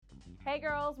Hey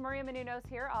girls, Maria Menounos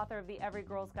here, author of the Every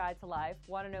Girl's Guide to Life.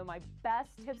 Want to know my best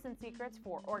tips and secrets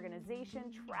for organization,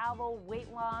 travel,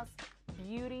 weight loss,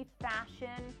 beauty,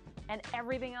 fashion, and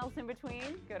everything else in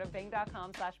between? Go to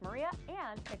bing.com/Maria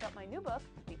and pick up my new book,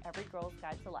 The Every Girl's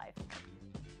Guide to Life.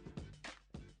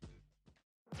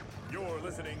 You're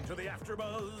listening to the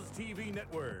AfterBuzz TV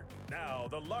Network, now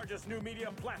the largest new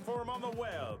media platform on the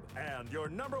web, and your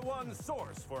 #1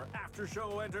 source for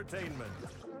after-show entertainment.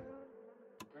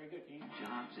 Very good, Keith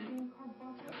Johnson.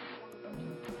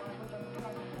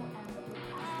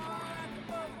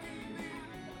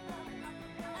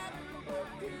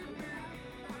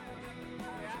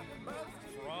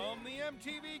 From the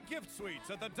MTV Gift Suites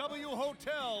at the W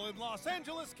Hotel in Los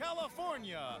Angeles,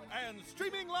 California, and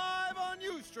streaming live on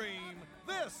Ustream,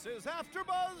 this is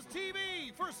AfterBuzz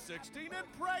TV for 16 and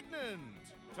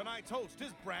Pregnant. Tonight's host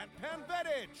is Brant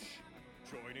Panvetich.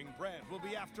 Joining Brant will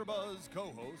be AfterBuzz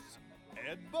co-hosts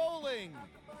Ed Bowling,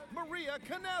 Maria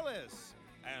Kanellis,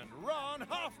 and Ron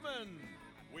Hoffman.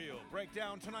 We'll break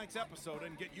down tonight's episode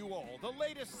and get you all the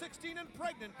latest 16 and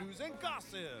Pregnant news and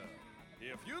gossip.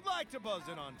 If you'd like to buzz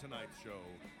in on tonight's show,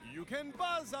 you can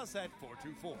buzz us at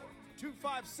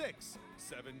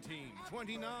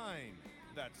 424-256-1729.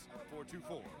 That's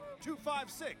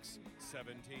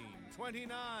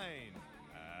 424-256-1729.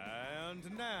 And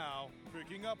now,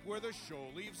 picking up where the show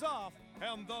leaves off,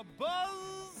 and the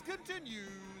buzz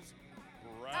continues,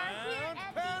 Brant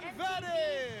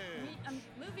Panvetich!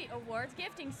 Movie Awards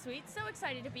Gifting Suite. So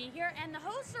excited to be here, and the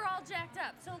hosts are all jacked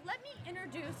up. So let me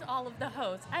introduce all of the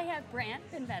hosts. I have Brant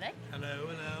Panvetich. Hello,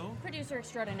 hello. Producer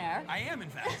extraordinaire. I am, in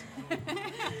fact.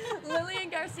 Lillian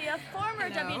Garcia, former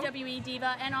Hello. WWE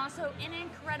diva, and also an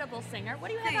incredible singer. What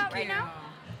do you have out right now?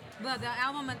 Well, the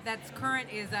album that's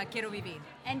current is Quiero Vivir.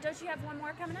 And don't you have one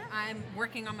more coming up? I'm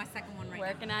working on my second one right now.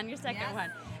 Working on your second Yes.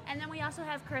 one. And then we also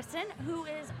have Kristen, who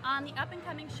is on the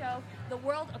up-and-coming show, The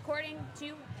World According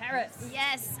to Paris.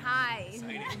 Yes, hi.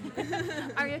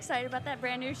 Are you excited about that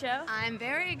brand new show? I'm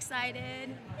very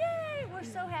excited. Yay! We're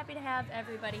so happy to have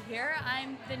everybody here.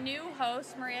 I'm the new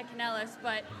host, Maria Kanellis,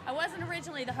 but I wasn't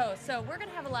originally the host, so we're going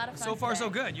to have a lot of fun So far, today.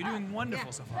 so good. You're doing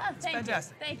wonderful so far. Oh, It's thank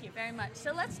fantastic. you. Thank you very much.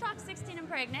 So let's talk 16 and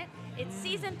Pregnant. It's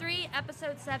season 3,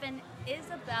 episode 7,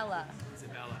 Isabella.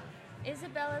 Isabella.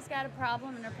 Isabella's got a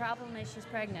problem, and her problem is she's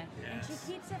pregnant. Yes. And she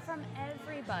keeps it from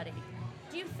everybody.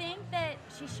 Do you think that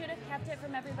she should have kept it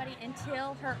from everybody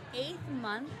until her 8th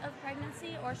month of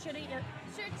pregnancy, or should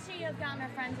she have gotten her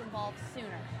friends involved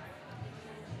sooner?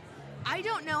 I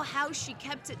don't know how she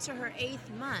kept it to her 8th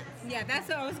month. Yeah, that's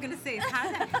what I was going to say.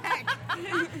 How the heck?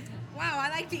 Wow, I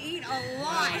like to eat a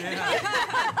lot.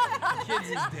 Kids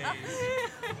these days.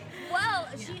 Well,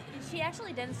 she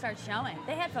actually didn't start showing.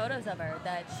 They had photos of her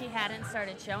that she hadn't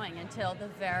started showing until the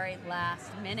very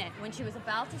last minute when she was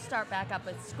about to start back up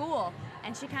with school,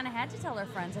 and she kind of had to tell her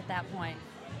friends at that point.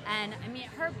 And I mean,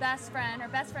 her best friend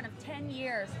of 10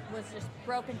 years, was just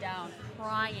broken down,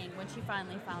 crying when she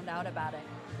finally found out about it.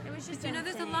 It was just There's a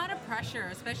insane. lot of pressure,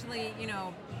 especially,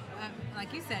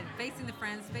 like you said, facing the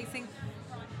friends, facing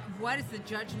what is the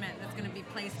judgment that's going to be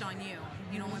placed on you,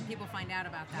 when people find out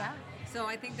about that. Yeah. So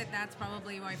I think that's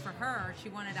probably why for her, she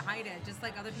wanted to hide it. Just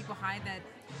like other people hide that,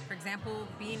 for example,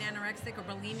 being anorexic or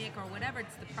bulimic or whatever,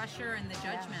 it's the pressure and the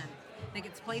judgment that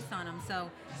gets placed on them. So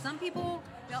some people,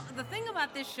 the thing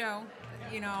about this show,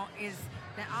 is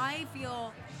that I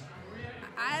feel,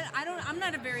 I'm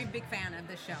not a very big fan of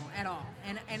this show at all.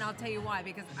 And I'll tell you why,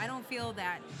 because I don't feel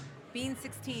that being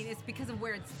 16 is because of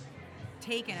where it's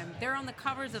taken them. They're on the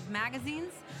covers of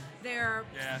magazines. They're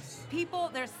people,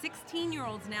 they're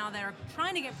 16-year-olds now that are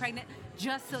trying to get pregnant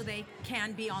just so they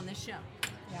can be on this show.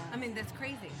 Yeah. I mean, that's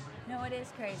crazy. No, it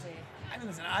is crazy.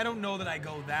 Listen, I don't know that I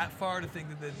go that far to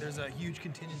think that there's a huge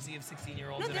contingency of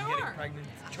 16-year-olds that are getting pregnant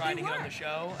trying to get on the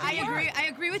show. I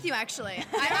agree with you, actually.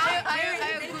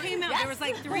 I It agree. came out. There was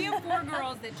like 3 or 4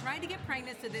 girls that tried to get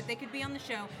pregnant so that they could be on the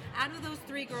show. Out of those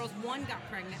 3 girls, 1 got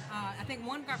pregnant. I think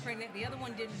 1 got pregnant. The other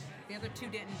one didn't. The other 2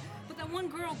 didn't. But that 1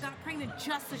 girl got pregnant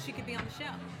just so she could be on the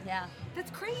show. Yeah.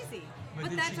 That's crazy. But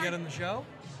did she get on the show?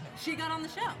 She got on the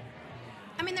show.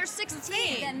 I mean, they're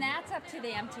 16. Then that's up to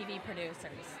the MTV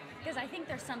producers. Because I think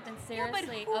there's something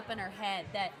seriously up in her head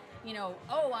that,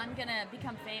 I'm going to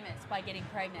become famous by getting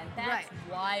pregnant. That's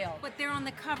wild. But they're on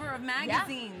the cover of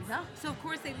magazines. Yeah. So, of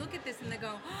course, they look at this and they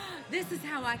go, this is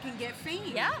how I can get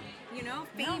fame. Yeah.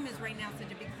 Fame is right now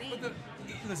such a big thing. But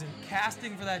listen,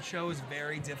 casting for that show is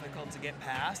very difficult to get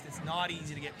past. It's not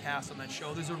easy to get cast on that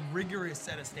show. There's a rigorous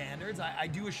set of standards. I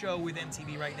do a show with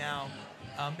MTV right now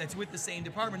that's with the same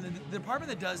department. The department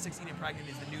that does 16 and Pregnant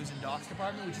is the News and Docs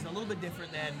department, which is a little bit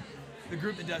different than the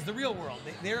group that does The Real World.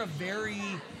 They're a very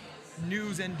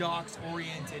news and docs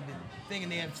oriented thing,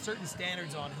 and they have certain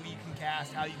standards on who you can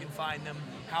cast, how you can find them,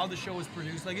 how the show is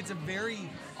produced. Like, it's a very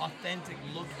authentic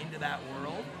look into that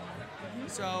world.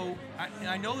 So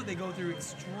I know that they go through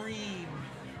extreme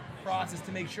process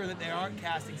to make sure that they aren't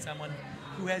casting someone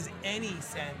who has any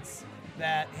sense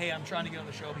that, hey, I'm trying to get on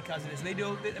the show because of this. They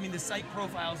do. I mean, the site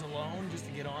profiles alone, just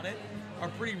to get on it, are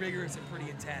pretty rigorous and pretty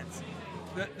intense.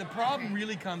 The problem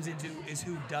really comes into is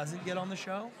who doesn't get on the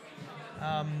show.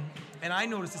 And I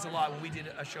noticed this a lot when we did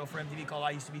a show for MTV called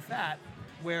I Used to Be Fat,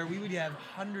 where we would have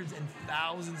hundreds and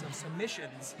thousands of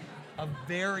submissions of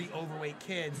very overweight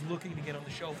kids looking to get on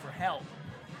the show for help.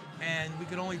 And we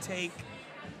could only take,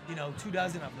 24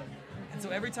 of them. And so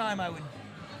every time I would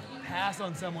pass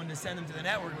on someone to send them to the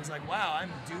network, it was like, wow, I'm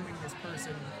dooming this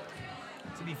person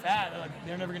to be fat.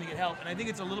 They're never going to get help. And I think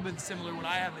it's a little bit similar. What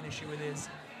I have an issue with is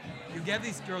you get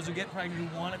these girls who get pregnant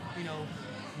who want to,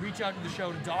 reach out to the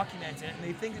show to document it, and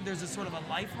they think that there's a sort of a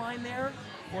lifeline there,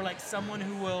 or like someone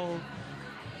who will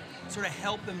sort of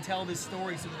help them tell this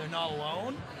story so that they're not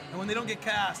alone. And when they don't get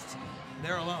cast,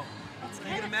 they're alone.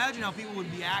 You can imagine how people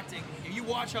would be acting. You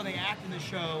watch how they act in the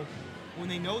show when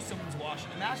they know someone's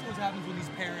watching. Imagine what happens with these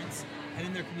parents and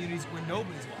in their communities where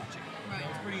nobody's watching. Right.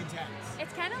 It's pretty intense.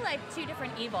 It's kind of like two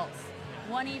different evils.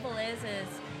 One evil is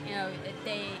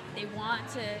they want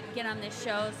to get on this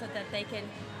show so that they can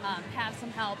have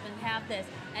some help and have this.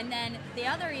 And then the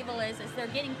other evil is they're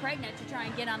getting pregnant to try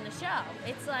and get on the show.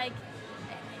 It's like,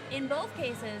 in both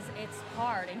cases, it's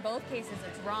hard. In both cases,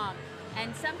 it's wrong.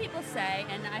 And some people say,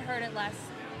 and I heard it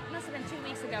must have been 2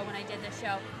 weeks ago when I did this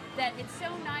show, that it's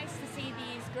so nice to see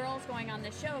these girls going on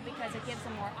the show because it gives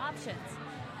them more options.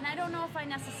 And I don't know if I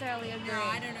necessarily agree. No,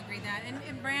 I don't agree that.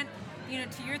 And Brant,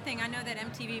 to your thing, I know that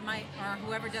MTV might, or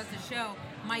whoever does the show,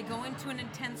 might go into an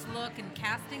intense look and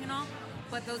casting and all,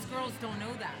 but those girls don't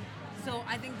know that. So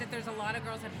I think that there's a lot of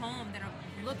girls at home that are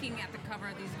looking at the cover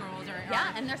of these girls,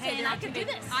 and they're saying, I can do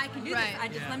this. I can do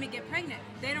this. Let me get pregnant.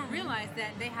 They don't realize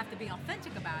that they have to be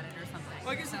authentic about it or something.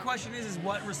 Well, I guess the question is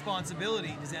what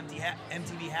responsibility does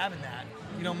MTV have in that?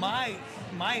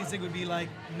 My instinct would be like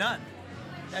none.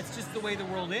 That's just the way the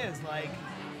world is. Like,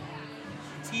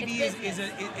 TV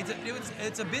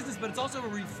it's a business, but it's also a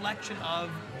reflection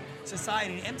of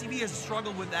society. And MTV has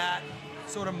struggled with that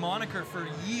sort of moniker for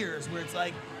years, where it's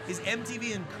like, is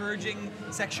MTV encouraging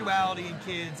sexuality in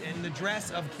kids and the dress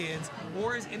of kids,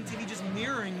 or is MTV just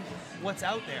mirroring what's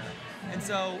out there? And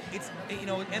so it's,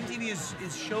 MTV is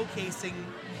showcasing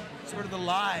sort of the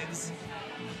lives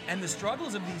and the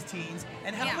struggles of these teens,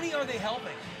 and how many are they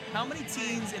helping? How many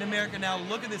teens in America now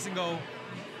look at this and go,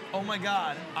 oh my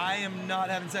God, I am not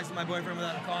having sex with my boyfriend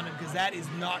without a condom because that is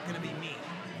not going to be me.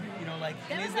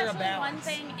 Is there a balance? One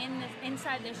thing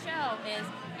inside the show is,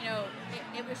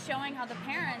 it was showing how the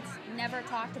parents never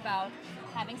talked about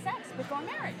having sex before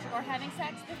marriage or having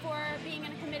sex before being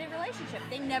in a committed relationship.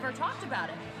 They never talked about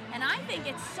it. And I think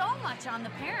it's so much on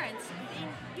the parents.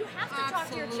 You have to talk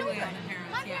to your children.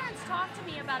 My parents talked to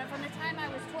me about it from the time I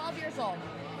was 12 years old.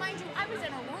 Mind you, I was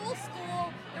in a rural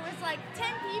school. There was like 10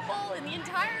 people in the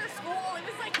entire school. It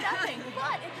was like nothing.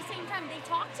 But at the same time, they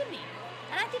talked to me.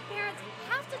 And I think parents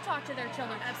have to talk to their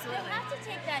children. Absolutely. They have to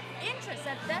take that interest,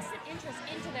 that vested interest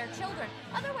into their children.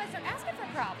 Otherwise, they're asking for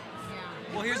problems.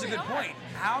 Yeah. Well, here's a good point.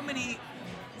 How many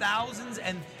thousands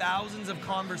and thousands of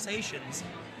conversations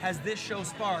has this show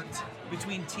sparked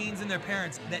between teens and their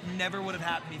parents that never would have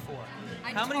happened before?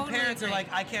 How many parents are like,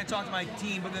 I can't talk to my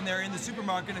teen, but then they're in the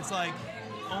supermarket and it's like,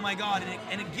 oh my God,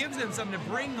 and it gives them something to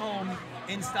bring home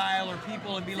in style or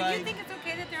people and be like... So you think it's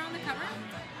okay that they're on the cover?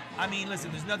 I mean,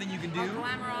 listen, there's nothing you can do. Or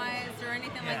glamorized or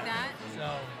anything like that.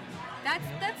 So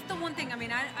that's the one thing. I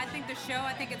mean, I think the show,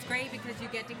 I think it's great because you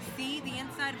get to see the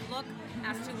inside look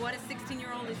as to what a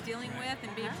 16-year-old is dealing with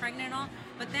and being pregnant and all.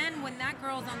 But then when that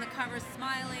girl's on the cover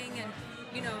smiling and,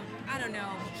 I don't know,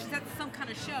 she's at some kind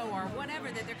of show or whatever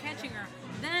that they're catching her,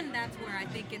 then that's where I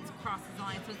think it crosses the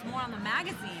line. So it's more on the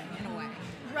magazine in a way.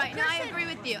 Right. No, I agree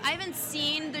with you. I haven't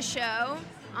seen the show,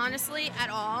 honestly, at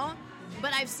all.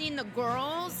 But I've seen the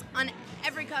girls on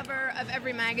every cover of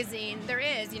every magazine there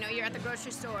is. You're at the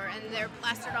grocery store and they're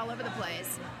plastered all over the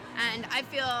place. And I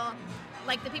feel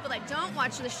like the people that don't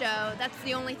watch the show, that's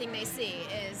the only thing they see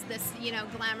is this,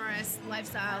 glamorous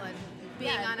lifestyle and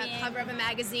being on a cover of a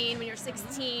magazine when you're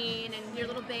 16 and your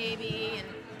little baby. And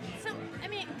so, I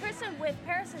mean, Kristen, with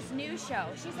Paris's new show,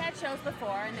 she's had shows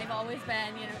before and they've always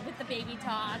been, with the baby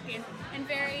talk and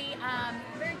very,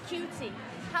 very cutesy.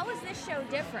 How is this show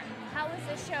different? How is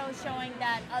this show showing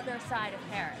that other side of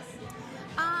Paris?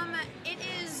 It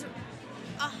is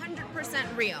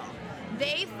 100% real.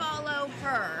 They follow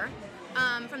her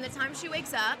from the time she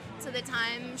wakes up to the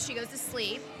time she goes to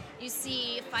sleep. You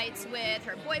see fights with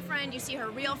her boyfriend. You see her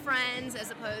real friends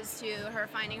as opposed to her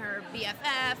finding her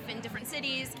BFF in different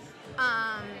cities.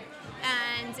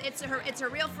 And it's her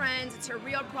real friends. It's her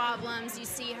real problems. You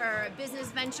see her business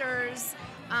ventures,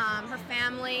 her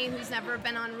family, who's never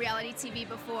been on reality TV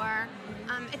before.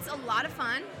 It's a lot of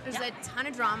fun. There's a ton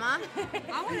of drama.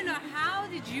 I want to know,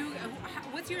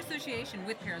 what's your association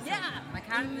with Paris Hilton? Like,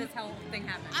 how did this whole thing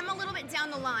happen? I'm a little bit down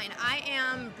the line. I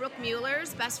am Brooke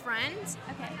Mueller's best friend,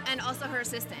 and also her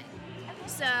assistant.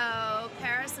 So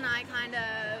Paris and I kind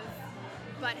of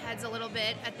butt heads a little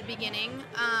bit at the beginning.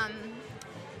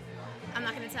 I'm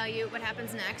not going to tell you what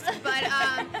happens next, but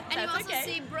and you also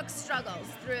see Brooke's struggles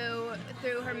through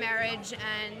her marriage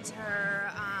and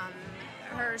her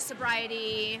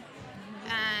sobriety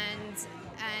and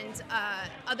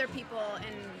other people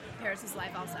in Paris's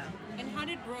life also. And how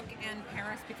did Brooke and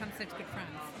Paris become such good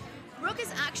friends? Brooke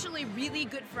is actually really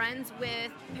good friends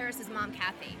with Paris's mom,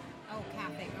 Kathy. Oh,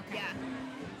 Kathy. Okay. Yeah.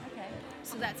 Okay.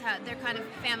 So that's how they're kind of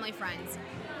family friends.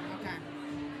 Okay.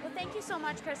 Well, thank you so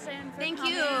much, Kristen. Thank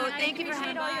coming. you. Thank you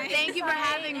for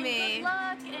having me. Good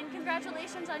luck and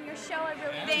congratulations on your show. I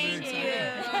really Thank appreciate you.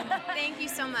 it. Thank you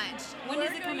so much. When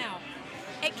does it come out?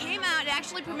 It came out. It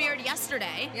actually premiered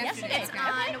yesterday. Yesterday.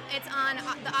 It's on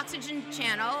the Oxygen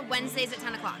channel Wednesdays at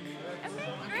 10 o'clock.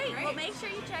 Okay, great. Well, make sure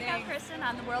you check out Kristen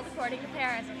on The World According to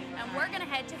Paris, and we're gonna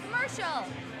head to commercial.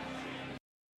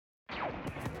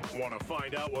 Want to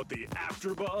find out what the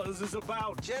AfterBuzz is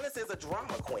about? Janice is a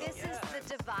drama queen. This is the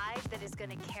divide that is going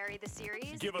to carry the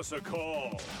series. Give us a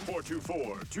call.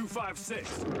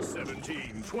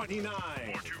 424-256-1729.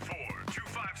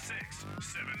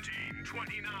 424-256-1729.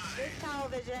 It's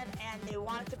television, and they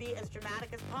want it to be as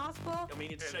dramatic as possible. I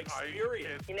mean, it's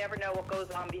Shakespearean. You never know what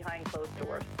goes on behind closed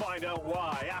doors. Find out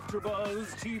why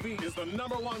AfterBuzz TV is the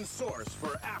 #1 source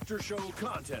for after-show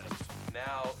content.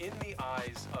 Now, in the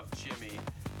eyes of Jimmy,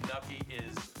 Nucky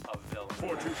is a villain.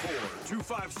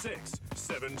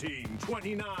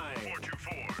 424-256-1729.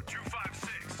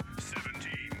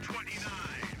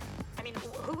 424-256-1729. I mean,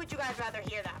 who would you guys rather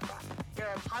hear that from?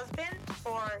 Your husband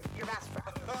or your best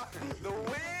friend? The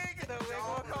wig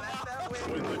will come out.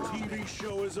 When the TV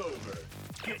show is over,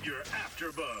 get your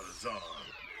AfterBuzz on.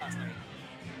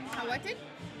 What did?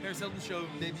 Paris Hilton show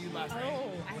debuted last night.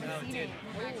 Oh, I haven't seen it.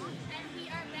 And we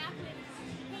are back with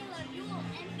Kayla Yule,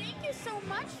 and thank you so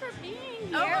much for being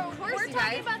here. Oh, of course, We're you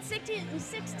talking guys. About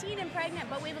 16 and pregnant,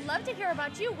 but we would love to hear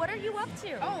about you. What are you up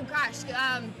to? Oh gosh,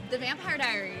 The Vampire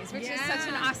Diaries, which is such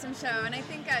an awesome show, and I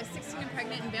think 16 and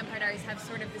Pregnant and Vampire Diaries have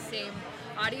sort of the same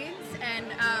audience, and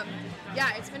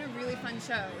it's been a really fun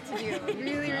show to do.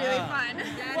 Really, really fun.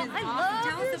 That is awesome.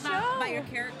 Tell us about your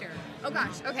character. Oh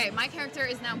gosh, okay, my character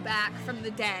is now back from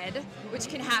the dead, which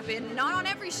can happen, not on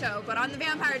every show, but on The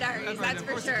Vampire Diaries, that's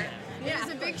for sure. There's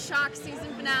a big shock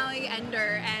season finale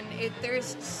ender, and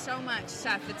there's so much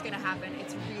stuff that's going to happen.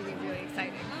 It's really, really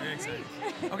exciting. Very exciting.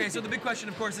 Okay, so the big question,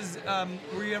 of course, is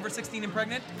were you ever 16 and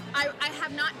pregnant? I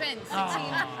have not been 16.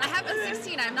 I have been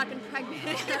 16. I have not been pregnant.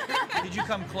 Did you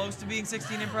come close to being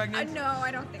 16 and pregnant? No,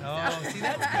 I don't think so. Oh, see,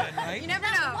 that's good, right? You never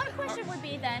know. One question would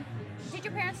be then, did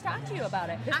your parents talk to you about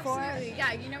it before? Absolutely,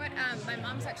 yeah. You know what? My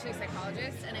mom's actually a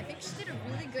psychologist, and I think she did a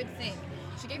really good thing.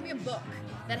 She gave me a book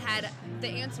that had the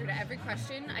answer to every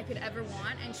question I could ever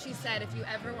want, and she said, if you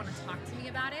ever want to talk to me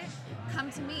about it,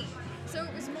 come to me. So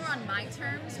it was more on my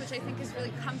terms, which I think is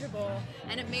really comfortable,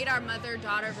 and it made our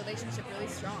mother-daughter relationship really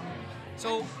strong.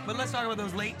 So, but let's talk about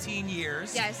those late teen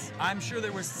years. Yes. I'm sure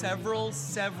there were several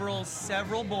boys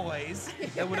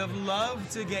that would have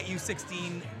loved to get you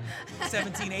 16,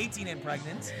 17, 18 and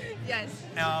pregnant. Yes.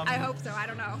 I hope so. I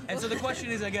don't know. And so the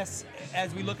question is, I guess,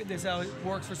 as we look at this, how it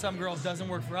works for some girls, doesn't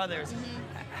work for others.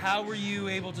 How were you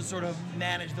able to sort of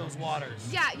manage those waters?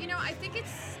 Yeah, I think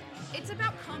it's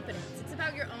about confidence. It's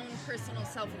about your own personal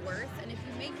self-worth. And if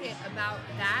you make it about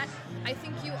that, I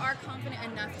think you are confident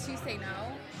enough to say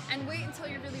no and wait until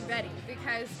you're really ready.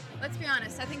 Because let's be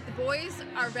honest, I think the boys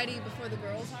are ready before the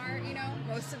girls are,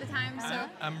 most of the time. So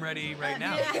I'm ready right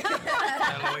now. Yeah. I don't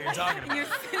know what you're talking about. You're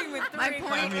sitting with My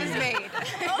point is made.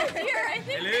 Oh dear, I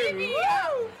think Hello. maybe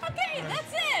okay,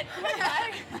 that's it.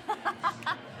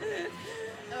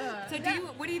 So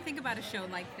what do you think about a show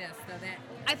like this, though?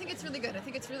 I think it's really good. I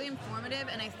think it's really informative,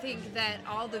 and I think that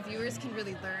all the viewers can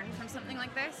really learn from something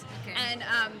like this. Okay. And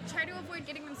try to avoid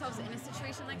getting themselves in a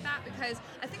situation like that, because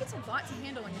I think it's a lot to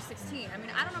handle when you're 16. I mean,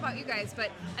 I don't know about you guys,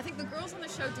 but I think the girls on the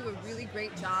show do a really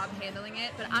great job handling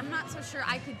it, but I'm not so sure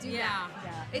I could do that.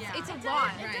 It's a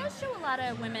lot. It does show a lot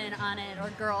of women on it or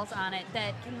girls on it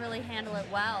that can really handle it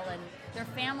well, and their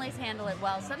families handle it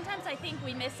well. Sometimes I think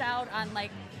we miss out on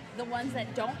the ones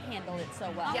that don't handle it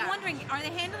so well. I'm wondering, are they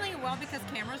handling it well because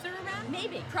cameras are around?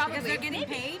 Maybe. Probably. Because they're getting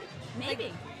paid? Maybe.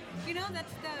 Like, you know,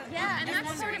 that's the... Yeah, and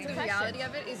that's sort of the reality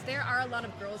of it, is there are a lot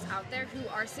of girls out there who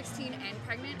are 16 and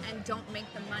pregnant and don't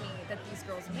make the money that these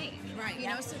girls make. Right. You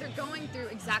know, so they're going through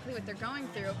exactly what they're going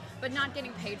through, but not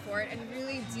getting paid for it and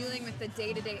really dealing with the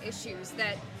day-to-day issues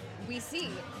that we see.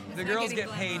 The girls get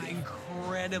paid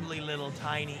incredibly little,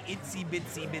 tiny,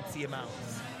 itsy-bitsy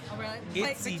amounts. Oh, really?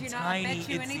 Itsy, but you know, tiny, I bet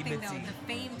you itsy, anything, bitsy. though,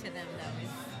 the fame to them, though, is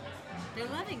they're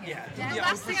loving it. Yeah. The Yeah,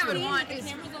 last for thing I would sure. want The is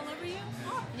cameras all over you?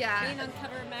 Yeah. Being on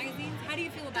cover of magazines? How do you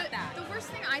feel about that? The worst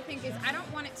thing I think is I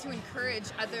don't want it to encourage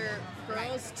other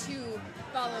girls to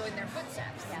follow in their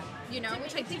footsteps. Yeah. You know, To-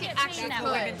 which to I think get it actually paid that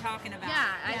could. way. We've been talking about.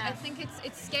 Yeah, I think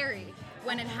it's scary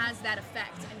when it has that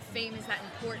effect and fame is that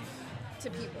important to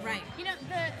people. Right. You know,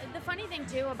 the funny thing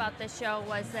too about this show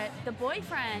was that the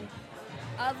boyfriend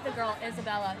of the girl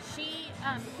Isabella, he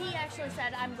actually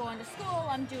said, I'm going to school,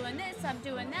 I'm doing this, I'm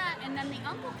doing that, and then the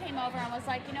uncle came over and was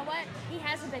like, you know what, he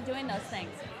hasn't been doing those things.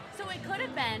 So it could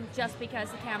have been just because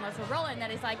the cameras were rolling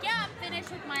that he's like, yeah, I'm finished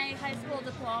with my high school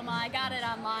diploma, I got it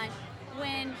online.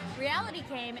 When reality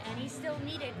came and he still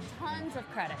needed tons of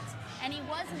credits and he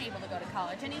wasn't able to go to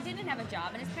college and he didn't have a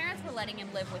job and his parents were letting him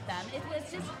live with them, it was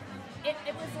just, it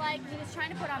was like he was trying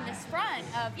to put on this front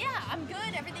of, yeah, I'm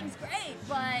good, everything's great,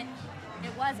 but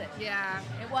it wasn't. Yeah.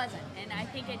 It wasn't. And I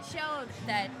think it showed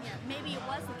that maybe it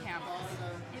was the cameras.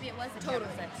 Maybe it was the Totally.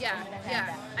 cameras that Yeah. had Yeah.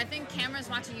 that. I think cameras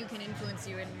watching you can influence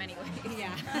you in many ways. Yeah.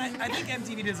 I think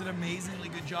MTV does an amazingly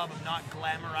good job of not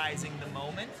glamorizing the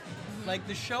moment. Like,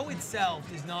 the show itself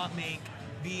does not make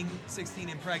being 16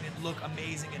 and pregnant look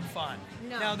amazing and fun.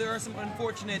 No. Now, there are some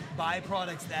unfortunate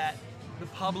byproducts that the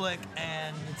public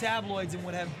and the tabloids and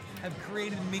what have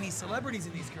created mini celebrities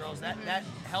in these girls. That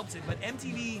helps it. But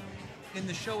MTV in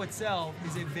the show itself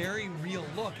is a very real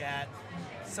look at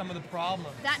some of the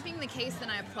problems. That being the case, then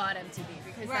I applaud MTV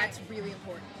because Right. that's really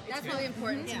important. It's That's really what-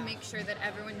 important to yeah. make sure that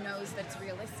everyone knows that it's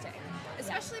realistic.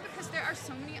 Especially because there are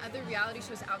so many other reality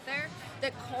shows out there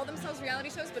that call themselves reality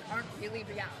shows but aren't really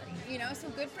reality. You know, so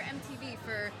good for MTV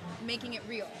for making it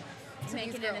real. to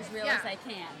Making these it girls. as real Yeah. as they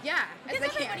can. Yeah, as Because they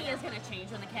can. everybody is going to change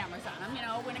when the camera's on them. You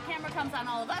know, when a camera comes on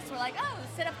all of us, we're like, oh,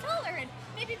 sit up taller and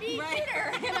maybe be Right.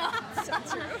 cuter. You know, So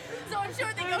true. So I'm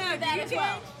sure they I go don't know, through do that you as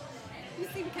well. change? You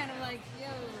seem kind of like, yo,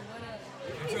 what up?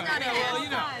 He's Right. not Yeah, well, you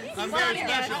know, I'm very funnier.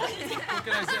 special. What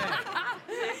can I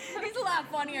say? He's a lot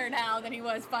funnier now than he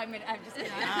was 5 minutes. I'm just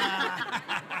kidding.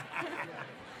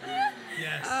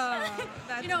 Yes. Oh,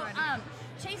 that's You know, funny.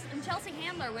 Chelsea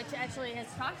Handler, which actually has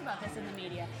talked about this in the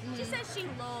media, she says she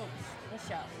loathes the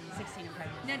show 16 and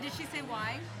Pregnant. Now, did she say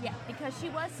why? Yeah, because she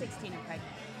was 16 and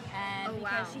pregnant, and Oh,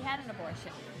 because wow. she had an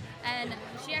abortion. And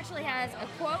she actually has a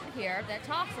quote here that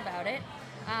talks about it.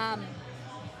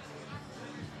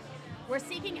 We're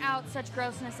seeking out such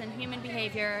grossness in human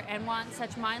behavior and want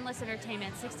such mindless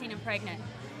entertainment, 16 and pregnant.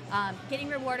 Getting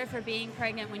rewarded for being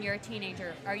pregnant when you're a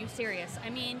teenager. Are you serious? I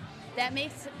mean, that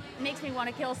makes me want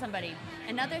to kill somebody.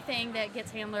 Another thing that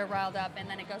gets Handler riled up, and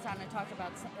then it goes on and talks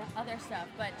about some other stuff,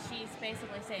 but she's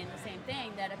basically saying the same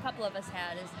thing that a couple of us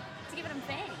had, is it's giving them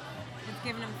fame. It's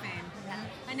giving them fame. Yeah.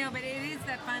 I know, but it is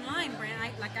that fine line, Brand.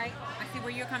 I see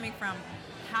where you're coming from.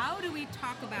 How do we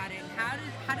talk about it?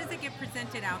 How does it get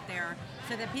presented out there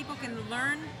so that people can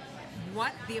learn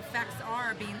what the effects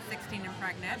are of being 16 and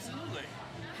pregnant? Absolutely.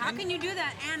 How And can you do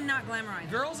that and not glamorize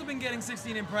it? Girls have been getting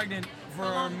 16 and pregnant for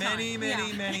long many, time. many,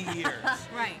 Yeah. many years.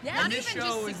 Right. Yeah. Not And even this just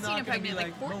show is 16 not and gonna be pregnant,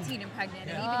 like like, 14 boom. and pregnant,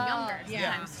 Yeah. and even younger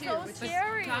Yeah. sometimes too. So which is-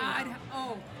 scary. God,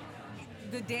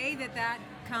 the day that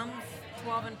comes,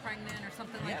 12 and pregnant or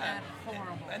something like that,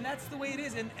 horrible. And that's the way it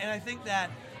is. And I think that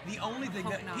the only thing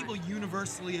Hope that not. people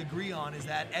universally agree on is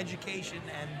that education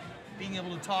and being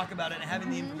able to talk about it and having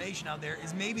the information out there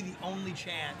is maybe the only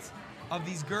chance of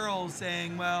these girls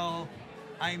saying, well,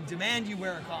 I demand you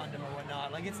wear a condom or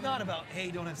whatnot. Like, it's not about, hey,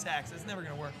 don't have sex. That's never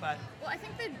going to work. But Well, I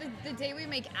think that the day we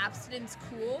make abstinence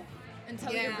cool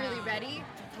until you're Yeah. really ready,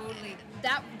 Totally.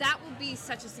 that will be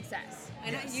such a success.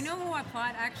 And Yes. you know who I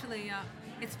applaud? Actually,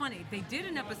 it's funny. They did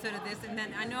an episode of this, and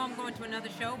then I know I'm going to another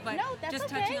show, but No, that's just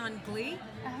okay. touching on Glee,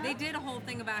 Uh-huh. they did a whole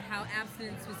thing about how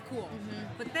abstinence was cool.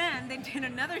 But then they did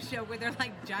another show where they're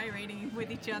like gyrating with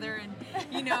each other, and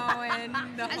and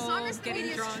the As whole long as the getting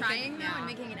media's drunk. trying now and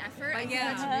making an effort, I think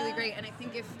Yeah. that's really great. And I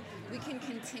think if we can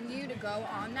continue to go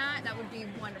on that, that would be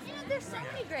wonderful. You know, there's so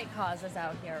many great causes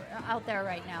out there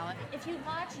right now. If you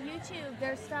watch YouTube,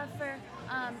 there's stuff for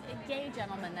gay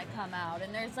gentlemen that come out,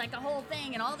 and there's like a whole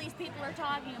thing, and all these people are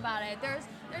talking about it.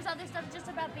 There's other stuff just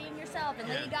about being yourself, and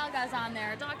Lady Gaga's on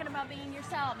there talking about being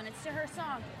yourself, and it's to her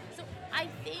song. So I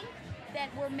think that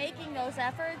we're making those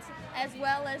efforts as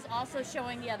well as also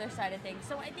showing the other side of things.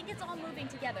 So I think it's all moving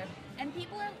together, and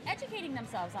people are educating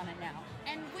themselves on it now,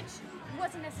 and which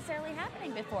wasn't necessarily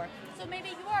happening before. So maybe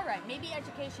you are right. Maybe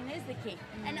education is the key.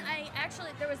 And I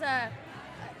actually there was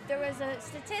a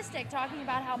statistic talking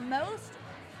about how most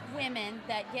women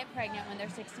that get pregnant when they're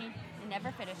 16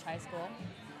 never finish high school.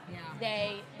 Yeah.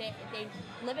 They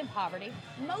live in poverty.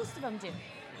 Most of them do.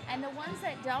 And the ones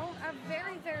that don't are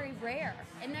very, very rare.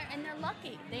 And they're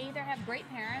lucky. They either have great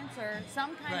parents or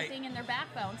some kind of thing in their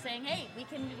backbone saying, hey, we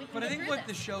can But get I think through what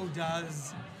this. the show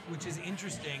does, which is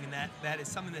interesting, and that is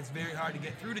something that's very hard to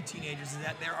get through to teenagers, is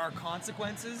that there are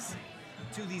consequences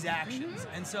to these actions.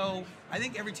 And so I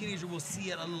think every teenager will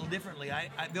see it a little differently.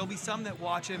 There'll be some that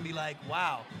watch it and be like,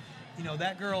 wow,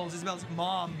 that girl, Isabel's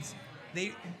moms,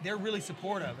 they're really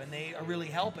supportive and they are really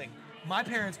helping. My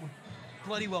parents would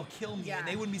bloody well kill me and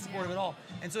they wouldn't be supportive at all.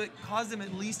 And so it caused them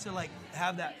at least to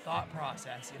have that thought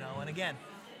process, And again,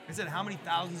 like I said, how many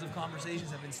thousands of conversations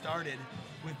have been started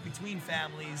between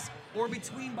families or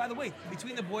between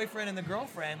the boyfriend and the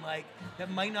girlfriend, that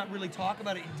might not really talk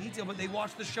about it in detail, but they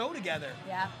watch the show together.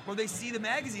 Yeah. Or they see the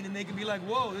magazine and they can be like,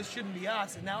 whoa, this shouldn't be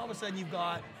us. And now all of a sudden you've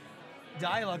got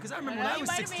dialogue. Because I remember when I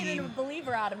was 16. You might have made a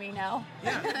believer out of me now.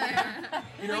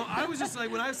 I was just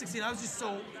when I was 16, I was just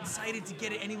so excited to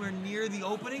get it anywhere near the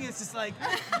opening. It's just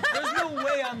there's no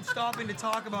way I'm stopping to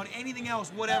talk about anything else,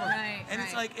 whatever.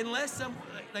 It's unless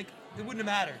it wouldn't have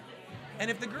mattered. And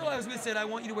if the girl I was with said, I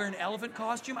want you to wear an elephant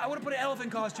costume, I would have put an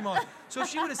elephant costume on. So if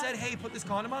she would have said, hey, put this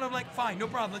condom on, I'm like, fine, no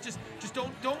problem. Let's just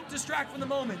don't distract from the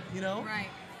moment, Right.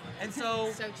 And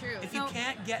so, So true. if you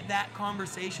can't get that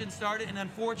conversation started, and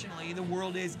unfortunately the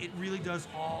world it really does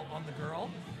fall on the girl,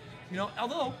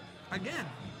 although, again,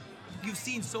 you've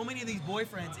seen so many of these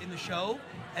boyfriends in the show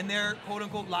and their quote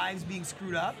unquote lives being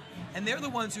screwed up, and they're the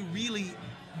ones who really,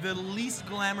 the least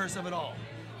glamorous of it all.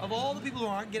 Of all the people who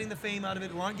aren't getting the fame out of it,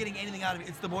 who aren't getting anything out of it,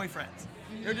 it's the boyfriends.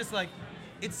 They're just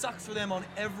it sucks for them on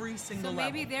every single level.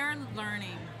 So maybe they're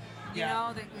learning,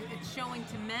 that it's showing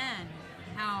to men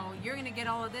how you're going to get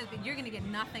all of this, but you're going to get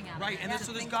nothing out of it. Right, and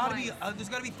so there's got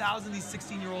to be thousands of these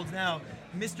 16-year-olds now.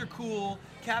 Mr. Cool,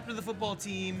 captain of the football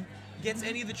team, gets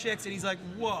any of the chicks, and he's like,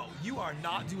 whoa, you are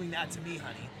not doing that to me,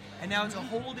 honey. And now it's a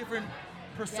whole different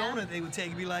persona they would take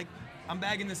and be like, I'm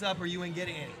bagging this up or you ain't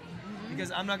getting any.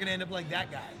 Because I'm not going to end up like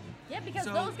that guy. Yeah, because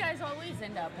those guys always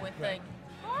end up with the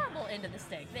horrible end of the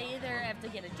stick. They either have to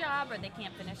get a job or they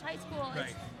can't finish high school.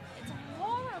 Right. It's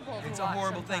horrible. It's a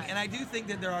horrible thing. And I do think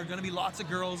that there are going to be lots of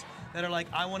girls that are like,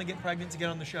 I want to get pregnant to get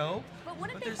on the show. But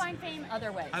what if they find fame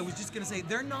other ways? I was just going to say,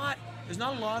 there's not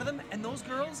a lot of them. And those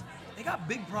girls, they got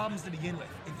big problems to begin with.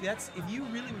 If you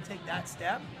really would take that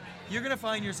step, you're going to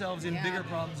find yourselves in bigger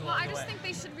problems along the way. I just think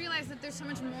they should realize that there's so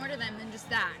much more to them than just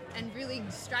that, and really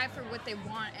strive for what they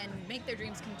want and make their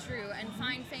dreams come true and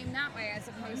find fame that way, as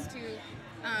opposed to,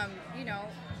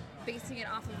 basing it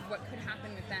off of what could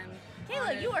happen with them.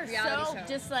 Kayla, you are so show.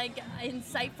 just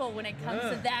insightful when it comes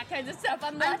to that kind of stuff.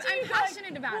 I'm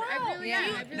passionate about it. I really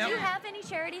am. Do you have any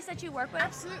charities that you work with?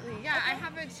 Absolutely, yeah. Okay. I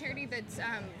have a charity that's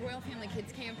Royal Family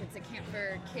Kids Camp. It's a camp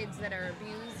for kids that are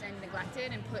abused and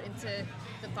neglected and put into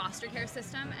the foster care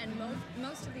system. And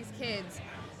most of these kids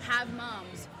have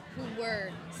moms who were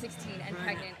 16 and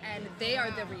pregnant, and they are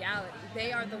the reality.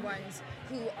 They are the ones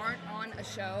who aren't on a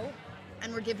show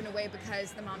and were given away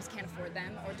because the moms can't afford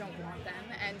them or don't want them.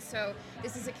 And so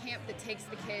this is a camp that takes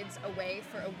the kids away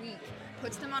for a week,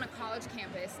 puts them on a college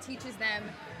campus, teaches them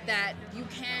that you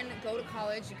can go to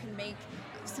college, you can make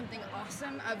something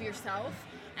awesome of yourself.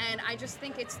 And I just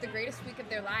think it's the greatest week of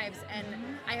their lives. And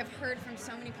I have heard from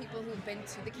so many people who've been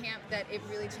to the camp that it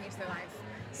really changed their life.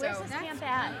 Where's this camp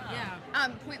at? Yeah.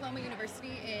 Point Loma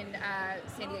University in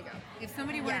San Diego. If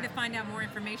somebody wanted to find out more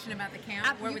information about the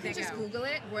camp, where would they go? You can just Google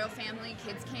it, Royal Family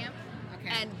Kids Camp. Okay.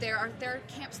 And there are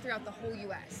camps throughout the whole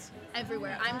U.S.,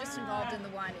 everywhere. I'm just involved in the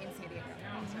one in San Diego.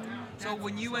 So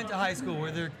when you went to high school,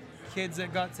 were there kids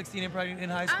that got 16 and pregnant in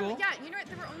high school? Yeah,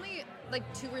 there were only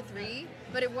 2 or 3,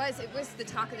 but it was the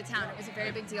talk of the town. It was a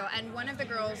very big deal. And one of the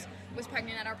girls was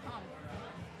pregnant at our prom.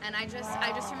 And I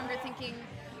just remember thinking,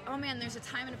 oh man, there's a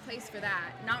time and a place for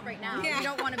that. Not right now. Yeah. We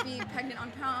don't want to be pregnant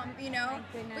on prom, We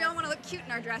all want to look cute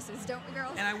in our dresses, don't we,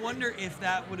 girls? And I wonder if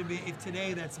that would have been, if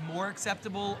today that's more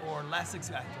acceptable or less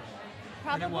acceptable.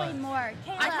 Probably more.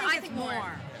 Kayla, I think more.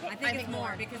 I think it's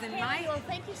more because in my... Well,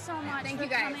 thank you so much Thank for you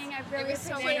guys. coming. I really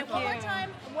so appreciate it. One more wonderful.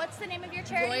 time, what's the name of your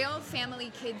charity? Royal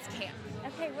Family Kids Camp.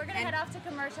 Okay, we're going to head off to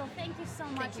commercial. Thank you so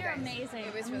much. you You're guys. amazing.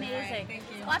 It was really amazing. great.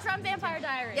 Thank you. Watch on Vampire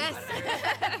Diaries. Yes.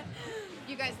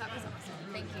 You guys, that was awesome.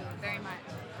 Thank you very much.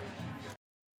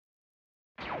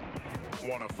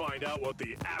 Want to find out what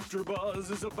the AfterBuzz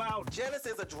is about? Janice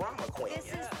is a drama queen. This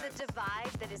is the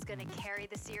divide that is going to carry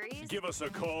the series. Give us a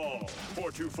call.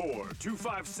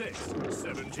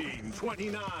 424-256-1729.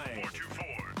 424-256-1729.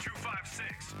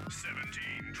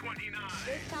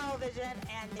 It's television,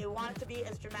 and they want it to be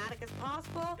as dramatic as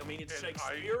possible. I mean, it's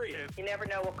Shakespearean. You never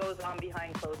know what goes on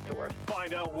behind closed doors.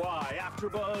 Find out why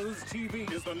AfterBuzz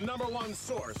TV is the #1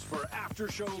 source for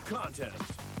after-show content.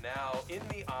 Now, in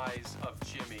the eyes of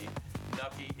Jimmy,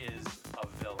 Nucky is a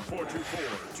villain.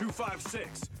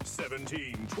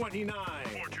 424-256-1729.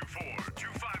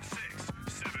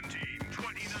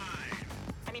 424-256-1729.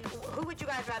 I mean, who would you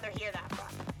guys rather hear that from?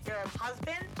 Your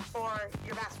husband or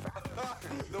your best friend?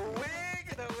 The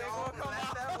wig will come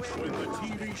out. When the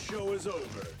TV show is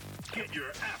over, get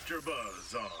your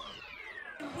AfterBuzz on.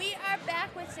 We are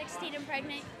back with 16 and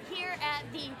Pregnant here at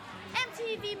the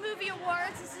MTV Movie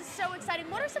Awards. This is so exciting.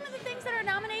 What are some of the things that are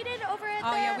nominated over at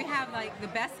Oh, yeah, we have like the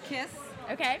best kiss.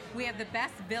 Okay. We have the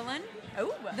best villain.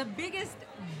 Oh. The biggest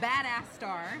badass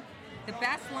star. The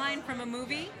best line from a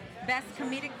movie. Best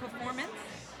comedic performance.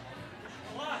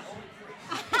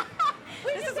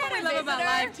 This is what we love about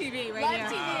live TV right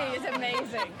Live here. TV is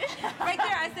amazing. Right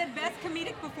there, I said best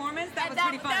comedic performance. That was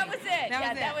pretty funny. That was it.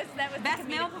 That was the best comedic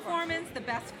male performance, the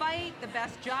best fight, the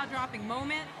best jaw-dropping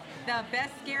moment, the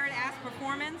best scared-ass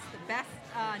performance, the best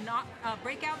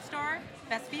breakout star,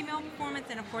 best female performance,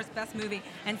 and of course, best movie.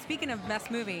 And speaking of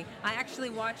best movie, I actually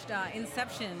watched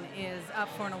Inception is up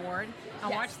for an award. I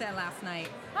watched that last night.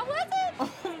 How was it?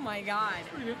 Oh my God.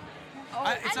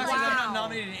 It sucks that I'm not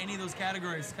nominated in any of those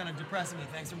categories. It's kind of depressing me.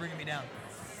 Thanks for bringing me down.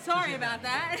 Sorry about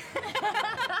that.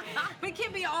 But it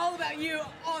can't be all about you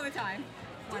all the time.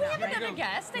 Do we have another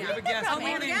guest? We have a guest. Come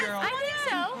on in, girl. I think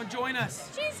so. Come join us.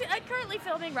 She's currently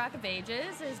filming Rock of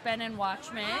Ages, has been in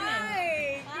Watchmen.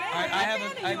 Hi. I'm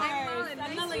Lillian.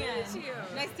 Nice to meet you.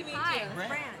 Nice to meet Hi. you.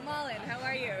 Fran. Mullen, how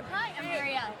are you? Hi, I'm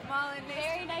Maria. Mullen,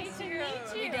 Very nice to meet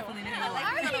you. You definitely know.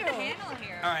 How are you? Panel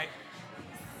here. All right.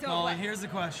 So Molly, what? here's the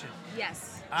question.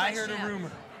 Yes. I heard a Question up.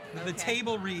 rumor that the Okay.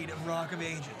 table read of Rock of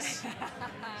Ages.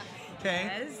 Okay?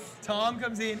 Yes. Tom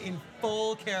comes in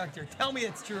full character. Tell me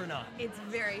it's true or not. It's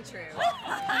very true. He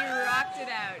rocked it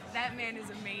out. That man is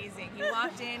amazing. He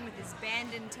walked in with his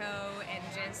band in tow and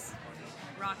just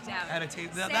rocked out. At a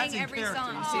table. Sang That's in every character,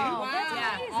 song you too. see? Wow. That's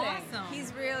Yeah. awesome.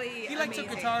 He's really He like took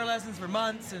amazing. guitar lessons for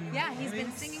months and Yeah, he's I mean,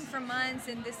 been singing for months,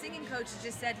 and the singing coach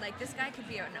just said, like, this guy could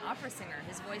be an opera singer.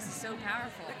 His voice is so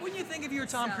powerful. Wouldn't you think if you were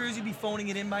Tom So- Cruise, you'd be phoning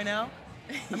it in by now?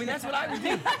 I mean, that's what I would do.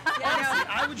 Yeah, Honestly, no,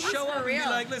 I would he's show for up and be real.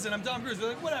 like, listen, I'm Tom Cruise. They're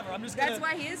like, whatever, I'm just gonna... That's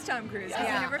why he is Tom Cruise. 'Cause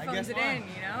Yeah. he never I phones guess it why. in,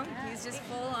 you know? He's just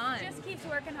full on. Just keeps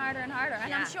working harder and harder.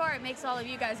 And I'm Yeah. sure it makes all of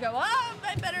you guys go, oh,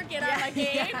 I better get on my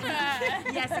game.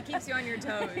 Yes, it keeps you on your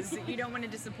toes. You don't want to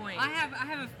disappoint. I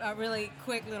have a really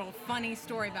quick little funny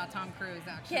story about Tom Cruise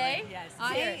actually. Okay. Yes.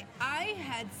 I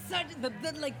had such the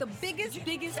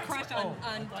biggest crush on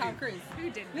Tom Cruise. Who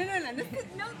didn't? No. This is,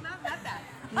 no, not that.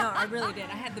 No, I really did.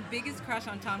 I had the biggest crush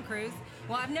on Tom Cruise.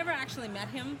 Well, I've never actually met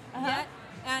him yet.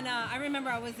 And I remember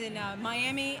I was in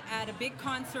Miami at a big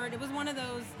concert. It was one of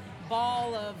those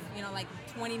ball of, like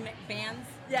 20 bands.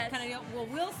 Yes. Kind of deal. Well,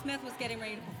 Will Smith was getting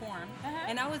ready to perform.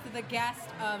 And I was the guest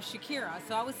of Shakira.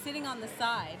 So I was sitting on the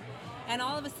side. And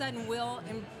all of a sudden, Will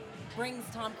brings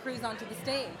Tom Cruise onto the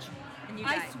stage. And you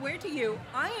I died. swear to you,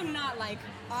 I am not like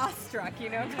awestruck,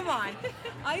 Come on.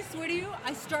 I swear to you,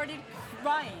 I started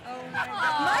crying. Oh my My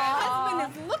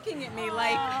husband is looking at me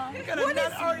like, What kind of what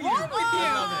is nut are you? wrong with you?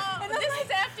 I And This is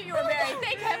after you were married.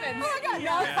 Thank heavens. Oh my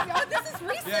God, no, this is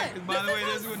recent. Yeah, 'cause by the way,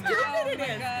 this one... Stupid it my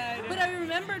is. God. But I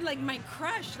remembered like my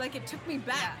crush, like it took me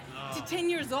back to 10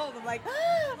 years old. I'm like,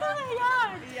 oh my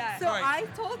God. Yeah. So All right.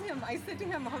 I told him, I said to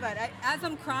him, hold on, as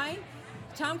I'm crying,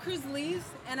 Tom Cruise leaves,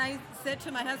 and I said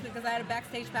to my husband, because I had a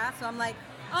backstage pass, so I'm like,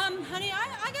 honey, I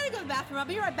gotta go to the bathroom. I'll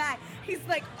be right back. He's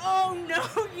like, oh no,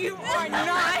 you are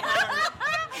not.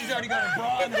 She's already got her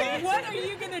bra on. What are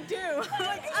you gonna do? I'm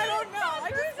like, I don't know. I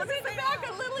just was in the back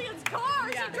of Lillian's car.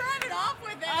 Yeah. She's driving off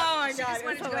with it. Oh my She God, just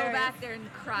wanted it's to go hilarious. back there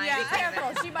and cry. Be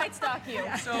careful. She might stalk you.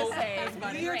 So, Just saying.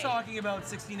 we are talking about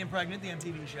 16 and Pregnant, the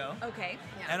MTV show. Okay.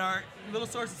 And our little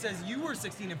source says you were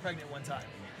 16 and pregnant one time.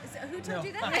 So who told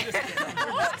you I'm that? just kidding.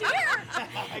 Oh, dear.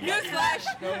 Newsflash.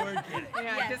 No, we're kidding.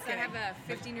 Yes, just I kidding. have a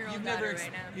 15-year-old You've daughter never,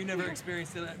 right now. you never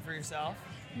experienced that for yourself?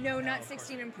 No, not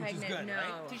 16 and pregnant. good, no.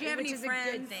 right? Did you have Which any is a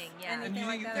friends? good thing? Yeah. And Anything you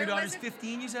like think that? your There daughter's wasn't-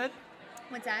 15, you said?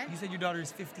 What's that? You said your daughter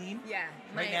is 15? Yeah.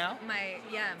 Right now? My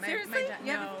Seriously?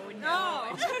 You no, haven't- no.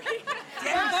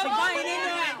 We're both buying into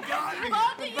it.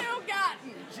 Both of you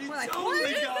gotten. She We're like,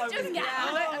 totally what? got Just me.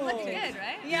 got I'm looking good,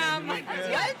 right? Yeah, I'm like,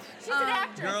 good. what? She's an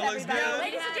actress, Girl looks everybody. good.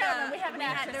 Ladies and gentlemen, we have have an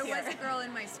actress There here. was a girl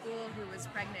in my school who was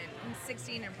pregnant,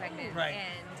 16 and pregnant, Right.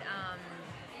 and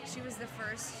she was the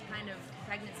first kind of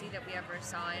pregnancy that we ever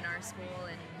saw in our school,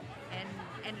 and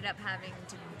ended up having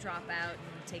to drop out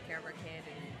and take care of her kid,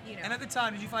 and you know. And at the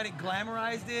time, did you find it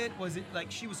glamorized it? Was it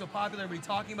like she was so popular, everybody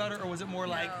talking about her, or was it more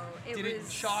like, did it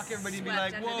was shock everybody to be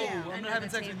swept like, under whoa, the- I'm under not having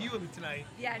the sex with table. you tonight?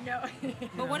 Yeah, no.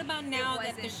 But what about now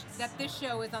It that this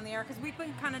show is on the air? Because we've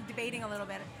been kind of debating a little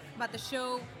bit about the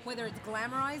show, whether it's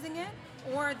glamorizing it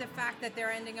or the fact that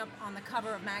they're ending up on the cover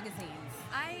of magazines.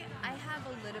 I have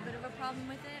a little bit of a problem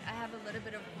with it. I have a little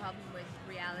bit of a problem with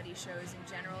reality shows in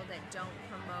general that don't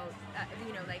promote,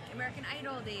 like American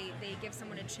Idol, they give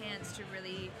someone a chance to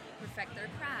really perfect their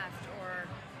craft, or,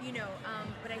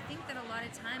 but I think that a lot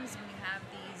of times when you have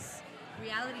these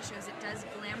reality shows, it does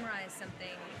glamorize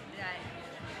something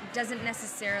that doesn't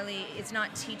necessarily, it's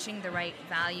not teaching the right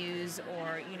values,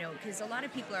 or, because a lot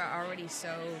of people are already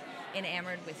so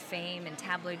enamored with fame and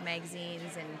tabloid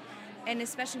magazines, and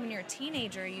especially when you're a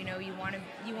teenager, you want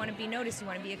to be noticed, you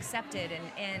want to be accepted,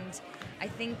 and I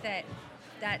think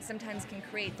that sometimes can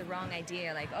create the wrong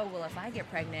idea, like, oh, well, if I get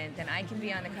pregnant, then I can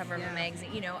be on the cover of a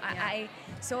magazine.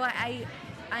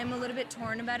 I'm a little bit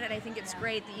torn about it. I think it's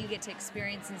great that you get to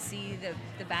experience and see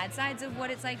the bad sides of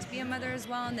what it's like to be a mother as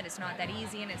well, and that it's not that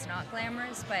easy and it's not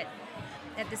glamorous, but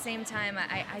at the same time,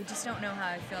 I just don't know how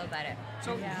I feel about it.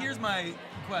 So here's my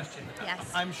question. Yes.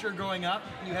 I'm sure growing up,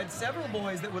 you had several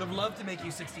boys that would have loved to make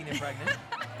you 16 and pregnant.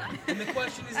 And the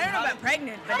question is, I don't know about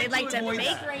pregnant, but they'd like to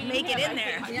make it in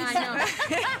there. Yeah, I know.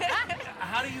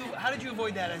 How did you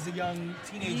avoid that as a young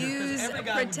teenager? 'Cause Use every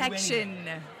guy would do protection.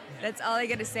 anything. That's all I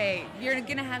gotta say. You're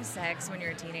gonna have sex when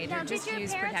you're a teenager. Now, Just did your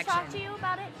use parents protection. talk to you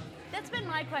about it? That's been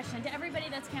my question to everybody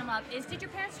that's come up, is did your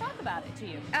parents talk about it to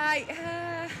you?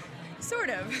 Sort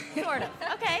of. Sort of.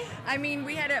 Okay. I mean,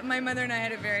 my mother and I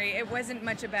had it wasn't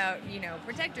much about,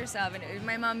 protect yourself. And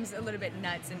my mom's a little bit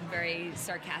nuts and very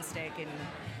sarcastic. And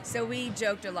so we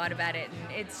joked a lot about it.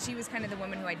 And she was kind of the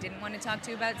woman who I didn't want to talk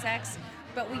to about sex.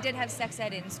 But we did have sex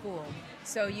ed in school.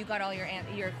 So you got all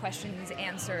your questions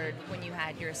answered when you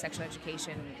had your sexual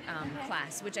education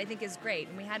class, which I think is great.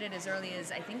 And we had it as early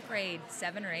as, I think, grade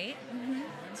 7 or 8. Mm-hmm.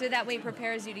 So that way it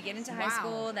prepares you to get into high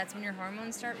school. That's when your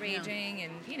hormones start raging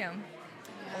and,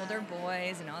 older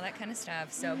boys and all that kind of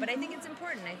stuff. So, but I think it's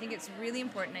important. I think it's really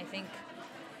important. I think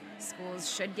schools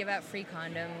should give out free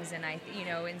condoms, and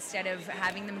instead of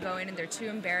having them go in and they're too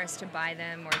embarrassed to buy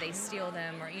them, or they steal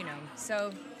them, or,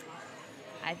 so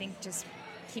I think just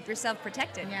keep yourself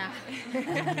protected. Yeah.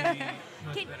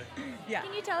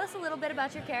 Can you tell us a little bit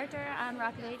about your character on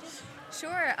Rock of Ages?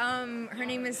 Sure. Her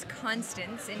name is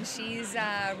Constance, and she's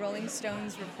a Rolling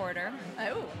Stones reporter.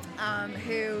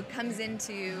 Who comes in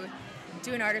to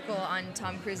do an article on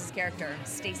Tom Cruise's character,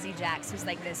 Stacey Jacks, who's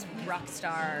like this rock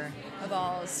star of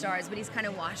all stars, but he's kind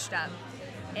of washed up,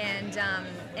 and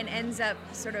ends up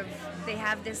they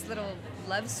have this little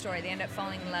love story. They end up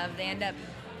falling in love. They end up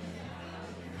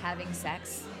having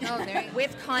sex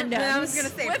with condoms. I was gonna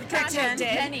say with protection.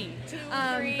 Many. 2,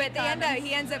 3 but condoms.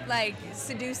 he ends up like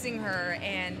seducing her,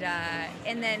 and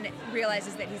then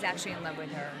realizes that he's actually in love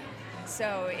with her.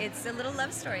 So it's a little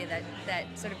love story that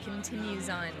sort of continues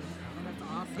on. That's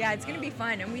awesome. Yeah, it's gonna be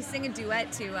fun, and we sing a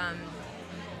duet to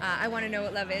 "I Want to Know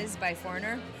What Love Is" by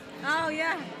Foreigner. Oh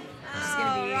yeah. Which is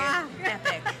gonna be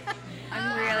epic.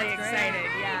 I'm really excited.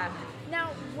 Yeah.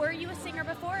 Now, were you a singer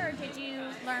before, or did you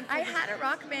learn? I had a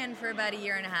rock band for about 1.5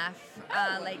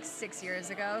 years, like 6 years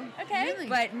ago. Okay. Really?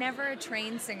 But never a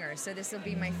trained singer. So this will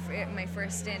be my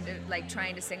first stint of like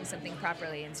trying to sing something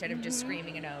properly instead of just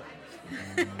screaming a note.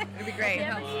 It'll be great. If you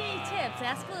have any tips,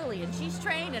 ask Lillian. She's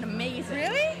trained and amazing.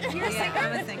 Really? You're a singer?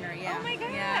 I'm a singer, yeah. Oh my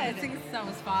God. Yeah, I've been singing since I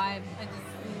was 5. I just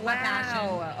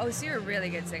Wow. Oh, so you're a really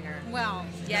good singer. Well,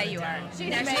 yeah, you are. She's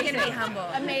now amazing. she's gonna be humble.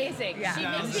 Amazing. Yeah. She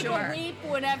I'm makes people sure. weep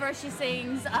whenever she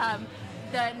sings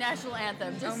the national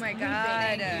anthem. Just Oh my weeping.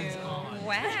 God. Thank you.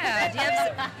 Wow. Do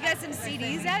you got some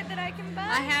CDs out that I can buy?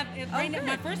 I have. good.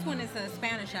 My first one is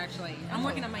Spanish, actually. I'm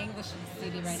working on my English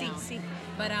CD right now.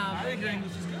 But I think your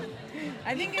English is good.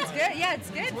 I think it's good. Yeah,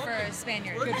 it's good for a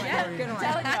Spaniard. Good one. Yeah, good one.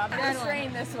 I'm telling you, I'm going Good to one.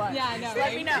 strain this one. Yeah, I know, Let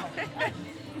right? me know.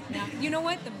 Now, you know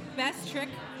what? The best trick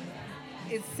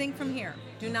is sing from here.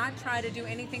 Do not try to do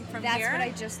anything from That's here. what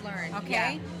I just learned.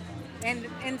 Okay. Yeah.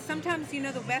 And sometimes the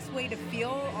best way to feel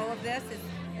all of this is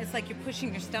it's like you're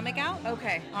pushing your stomach out.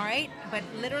 Okay. All right. But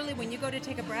literally, when you go to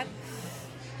take a breath,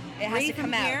 It has breathe to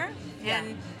come from out. here, Yeah.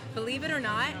 and believe it or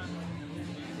not,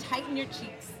 tighten your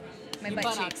cheeks. My your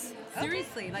butt buttocks. cheeks.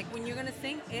 Seriously, like when you're gonna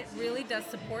sing, it really does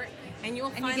support, and you'll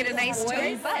And you find get a this nice voice-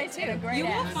 toned butt too. You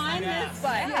will find this.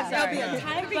 butt. There'll be a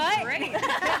tight butt. Great.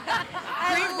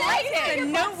 I like it. The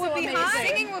note will be amazing.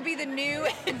 Singing will be the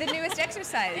newest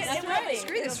exercise. That's right.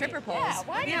 Screw the stripper poles. Yeah,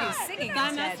 why We're gonna not? do singing Thigh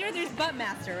instead. master, there's butt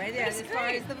master right there as far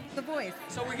as the voice.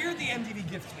 So we're here at the MTV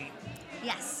Gift Suite.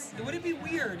 Yes. Would it be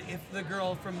weird if the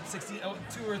girl from 16, 2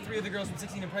 or 3 of the girls from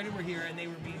 16 and Pregnant were here and they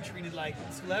were being treated like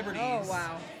celebrities? Oh,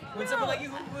 wow. When someone like you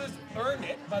who has earned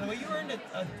it, by the way, you earned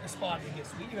a spot in the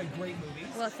Gift Suite. You had great movies.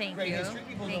 Well, thank great you. history.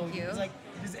 People Thank know you. you. It's like,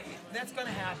 that's going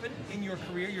to happen in your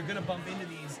career. You're going to bump into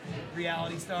these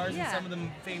reality stars, and some of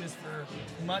them famous for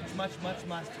much, much, much,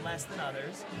 much less than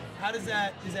others. How does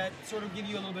that sort of give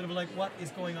you a little bit of like, what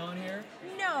is going on here?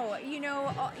 No,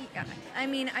 I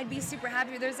mean, I'd be super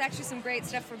happy. There's actually some great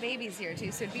stuff for babies here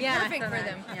too, so it'd be perfect for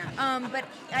them. Yeah. But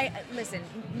listen,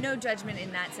 no judgment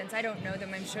in that sense. I don't know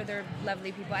them. I'm sure they're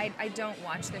lovely people. I don't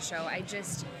watch the show. I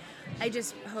just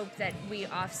hope that we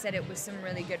offset it with some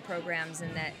really good programs,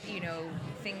 and that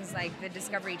things like the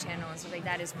Discovery Channel and stuff like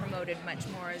that is promoted much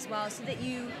more as well, so that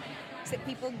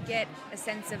people get a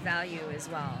sense of value as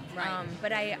well. Right.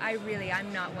 But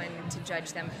I'm not one to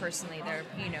judge them personally. They're,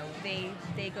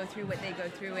 they go through what they go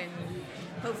through, and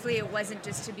hopefully it wasn't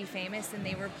just to be famous and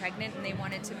they were pregnant and they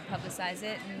wanted to publicize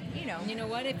it, and You know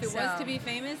what? If it was to be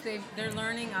famous, they're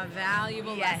learning a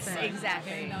valuable lesson. Yes,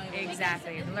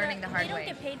 exactly. Learning the hard way. They don't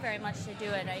get paid very much to do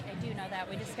it. I do know that.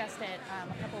 We discussed it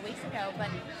a couple weeks ago, but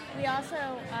we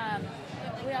also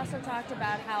talked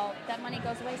about how that money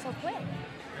goes away so quick.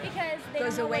 Because they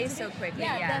goes don't know away what to so do. quickly.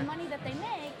 The money that they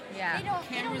make,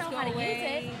 they don't know how to use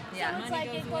it. So it's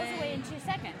like it goes away in 2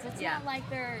 seconds. It's not like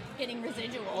they're getting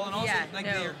residual. Well, and also,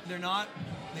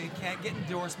 they can't get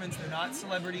endorsements. They're not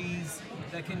celebrities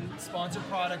that can sponsor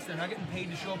products. They're not getting paid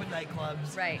to show up at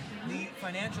nightclubs. Right. The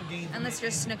financial gains. Unless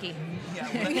you're Snooki. Yeah.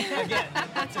 Well, again,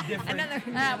 that's a different.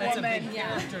 That's a big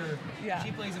character. Yeah.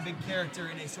 She plays a big character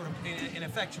in a sort of in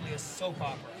affectionately a soap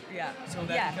opera. Yeah. So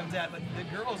that becomes that. But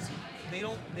the girls, they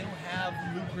don't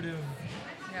have lucrative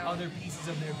other pieces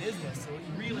of their business. So it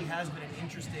really has been an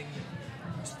interesting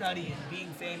study in being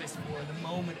famous for the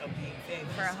moment of being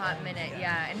famous. For a hot minute,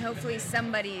 and hopefully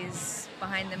somebody's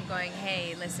behind them going,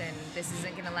 hey, listen, this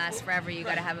isn't going to last forever. You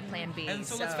got to have a plan B. And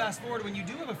so let's fast forward. When you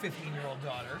do have a 15-year-old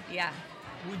daughter,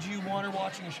 would you want her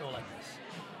watching a show like this?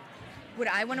 Would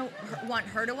I want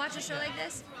her to watch a show like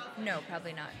this? No,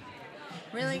 probably not.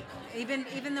 Really?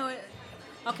 Even though it...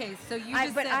 Okay, so you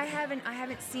just but said... I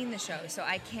haven't seen the show, so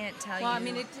I can't tell you. Well, I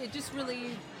mean, it just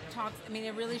really talks... I mean,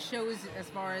 it really shows as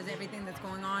far as everything that's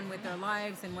going on with their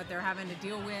lives and what they're having to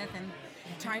deal with, and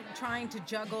trying to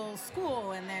juggle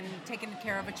school and then taking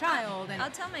care of a child. And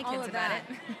I'll tell my all kids of about that.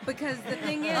 it. Because the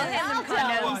thing is... I'll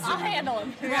handle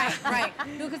them. Right.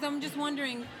 Because I'm just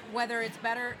wondering whether it's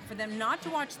better for them not to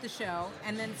watch the show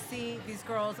and then see these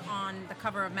girls on the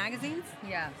cover of magazines.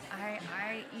 Yeah,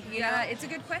 it's a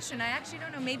good question. I actually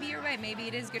don't know. Maybe you're right. Maybe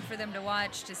it is good for them to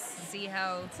watch to see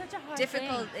how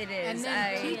difficult it is. And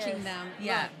then teaching them,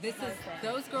 yeah, look,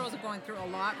 those girls are going through a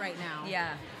lot right now.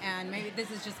 Yeah. And maybe this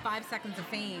is just 5 seconds of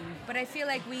fame. But I feel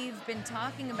like we've been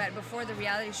talking about it before the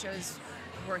reality shows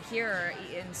were here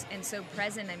and so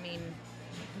present. I mean,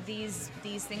 these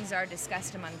things are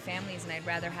discussed among families, and I'd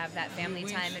rather have that family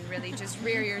time and really just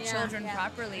rear your children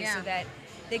properly so that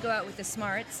they go out with the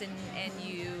smarts and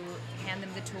you hand them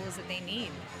the tools that they need.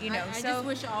 I just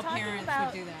wish all parents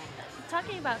would do that.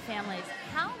 Talking about families,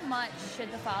 how much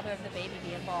should the father of the baby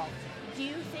be involved? Do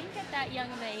you think at that young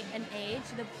an age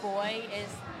the boy is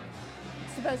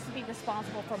supposed to be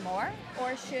responsible for more,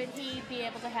 or should he be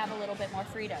able to have a little bit more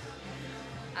freedom?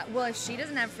 Well, if she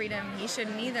doesn't have freedom, he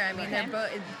shouldn't either. I mean,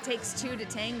 it takes two to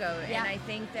tango, and I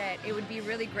think that it would be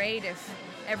really great if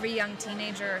every young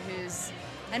teenager who's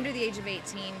under the age of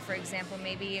 18, for example,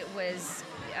 maybe it was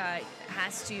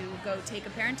has to go take a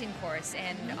parenting course,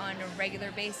 and on a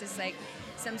regular basis, like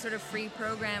some sort of free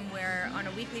program where on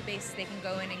a weekly basis they can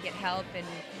go in and get help and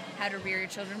how to rear your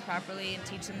children properly and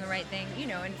teach them the right thing,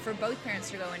 and for both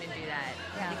parents to go in and do that.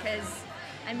 Yeah. Because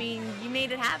I mean, you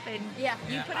made it happen. Yeah.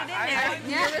 You put it in there.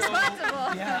 You're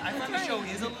responsible. Yeah, I find the show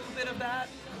is a little bit of that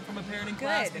from a parenting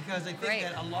class, because I think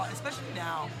that a lot, especially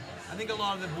now, I think a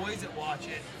lot of the boys that watch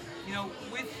it,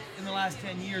 in the last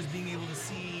 10 years being able to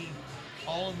see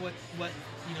all of what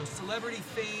celebrity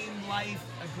fame, life,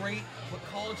 what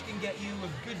college can get you,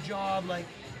 a good job, like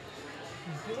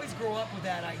boys grow up with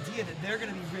that idea that they're going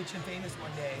to be rich and famous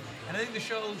one day. And I think the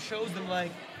show shows them,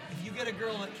 like, if you get a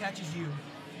girl that catches you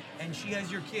and she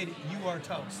has your kid, you are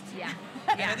toast. Yeah.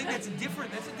 And I think that's a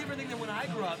different thing than when I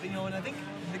grew up, and I think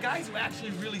the guys who actually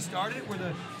really started it were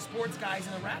the sports guys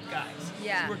and the rap guys.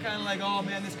 Yeah. Who were kind of like, oh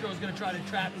man, this girl's gonna try to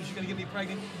trap me, she's gonna get me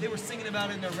pregnant. They were singing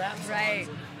about it in their rap songs. Right.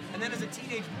 And then as a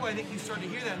teenage boy, I think you start to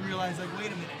hear that and realize, like, wait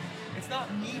a minute, it's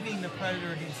not me being the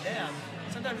predator against them.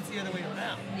 Sometimes it's the other way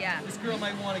around. Yeah. This girl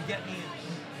might want to get me,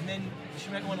 and then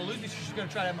she might want to lose me, so she's going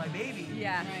to try to have my baby.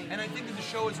 Yeah. And I think that the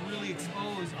show has really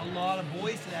exposed a lot of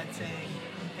boys to that, saying,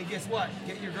 hey, guess what?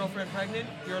 Get your girlfriend pregnant,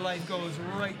 your life goes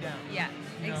right down. Yeah,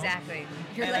 You know? exactly.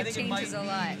 Your And I life think it might changes a be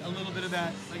lot. a little bit of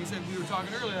that, like I said, we were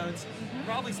talking earlier, it's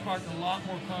probably sparked a lot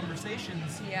more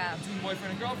conversations between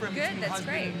boyfriend and girlfriend, Good, between that's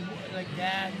husband great. and like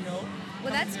dad, you know.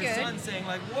 Well, coming that's to their good. son saying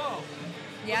like, whoa,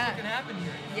 Yeah. what's going to happen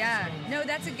here? You know? Yeah. No,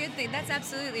 that's a good thing. That's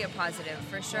absolutely a positive,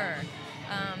 for sure.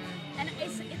 And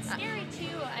it's scary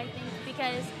too, I think,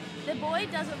 because the boy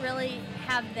doesn't really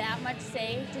have that much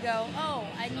say to go, oh,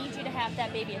 I need you to have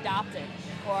that baby adopted,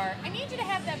 or I need you to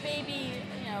have that baby,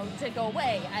 to go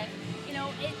away.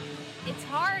 It's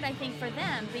hard, I think, for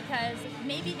them because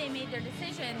maybe they made their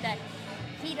decision that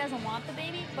he doesn't want the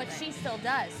baby, but she still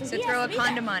does. So he throw has a to be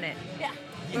condom there. on it. Yeah.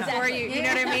 Before you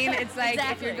know what I mean? It's like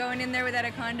Exactly. if you're going in there without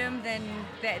a condom, then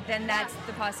that's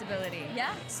the possibility.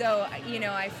 Yeah. So,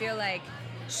 I feel like,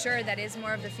 sure, that is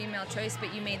more of the female choice,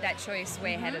 but you made that choice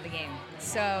way ahead of the game.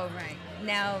 So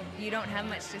now you don't have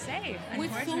much to say, With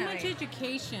so much unfortunately.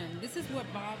 education, this is what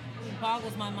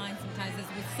boggles my mind sometimes, is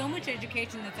with so much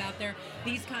education that's out there,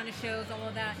 these kind of shows, all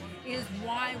of that, is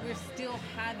why we're still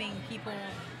having people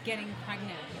getting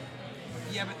pregnant.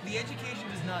 Yeah, but the education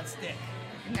does not stick.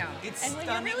 No. It's And when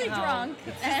you're stunning really how- drunk,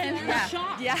 and I'm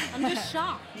shocked. Yeah. I'm just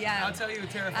shocked. Yeah. I'll tell you a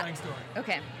terrifying story.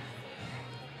 Okay.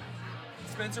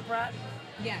 Spencer Pratt,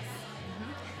 Yes.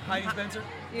 Heidi Spencer,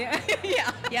 Yeah.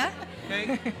 Yeah? okay?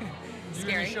 Doing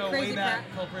Scary. a show Crazy way back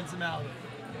Pratt. called Prince of Malibu.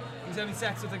 He was having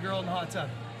sex with a girl in the hot tub.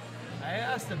 I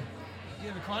asked him, you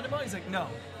have a condom on? He's like, no.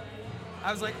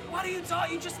 I was like, what are you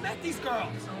talking? You just met these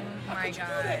girls. How my could you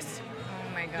God. do this?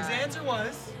 Oh my God. His answer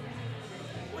was,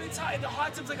 well, it's hot. The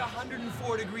hot tub's like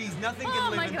 104 degrees. Nothing can Oh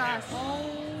live my in gosh. there.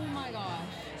 Oh my gosh.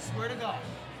 Swear to God.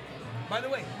 By the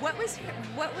way, What was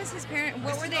his parent?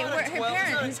 What this were is they? not What at her 12,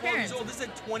 parents? This is not His at 12 parents. years old. This is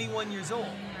at 21 years old.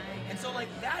 And so, like,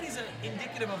 that is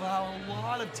indicative of how a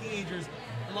lot of teenagers,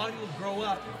 a lot of people grow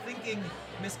up thinking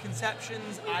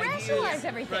misconceptions, We ideas. rationalize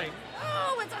everything. Right.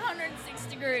 Oh, it's 106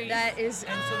 degrees. That is.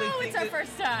 And so they Oh, think it's our that-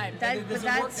 first time. that it But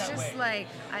doesn't work that's that just way.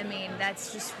 like,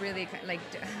 that's just really like,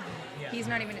 Yeah. he's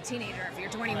not even a teenager if you're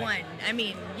 21. Right. I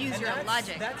mean, use And your that's,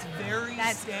 logic. That's very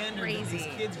That's standard. crazy. That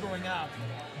these kids growing up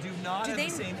do not Do have they-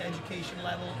 the same education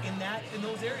level in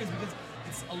those areas because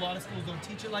a lot of schools don't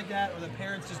teach it like that, or the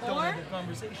parents just don't Or- have the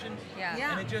conversation. Yeah.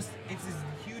 Yeah. And it's these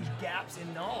huge gaps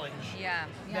in knowledge Yeah.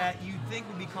 that you think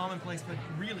would be commonplace, but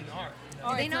really aren't. Do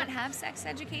All they right, not so- have sex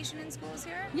education in schools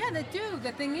here? Yeah, they do.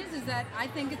 The thing is that I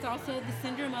think it's also the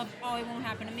syndrome of, oh, it won't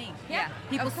happen to me. Yeah,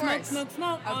 People of smoke. Of Oh,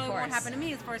 it won't course. happen to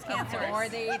me as far as Of cancer. course. Or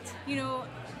they,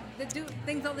 they do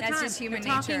things all the That's time. just human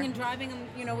They're talking nature. and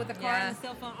driving, with a car Yeah. and a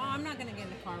cell phone. Oh, I'm not going to get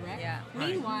in a car wreck. Yeah. Right.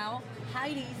 Meanwhile,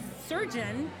 Heidi's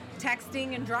surgeon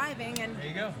texting and driving and There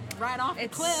you go. right off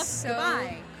It's the cliff. so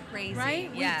Goodbye. crazy. Right?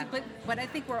 Yeah. But I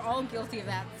think we're all guilty of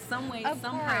that some way, Of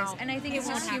somehow. course, and I think It it's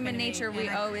won't just happen human to me. nature. We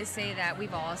And I- always say that.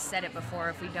 We've all said it before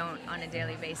if we don't on a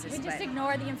daily basis. We just but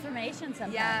ignore the information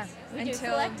sometimes. Yeah, We do until-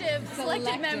 selective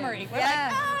Selective. memory. We're Yeah.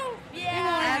 like, oh, It won't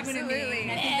yeah. happen to me. Absolutely.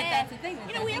 And I think that's the thing.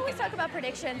 We always talk about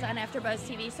predictions on AfterBuzz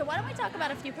TV. So why don't we talk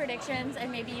about a few predictions,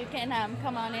 and maybe you can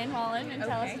come on in, Holland, and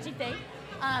tell us Okay. what you think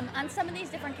on some of these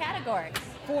different categories.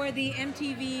 For the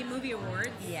MTV Movie Awards.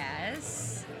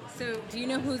 Yes. So, do you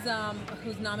know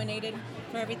who's nominated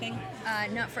for everything?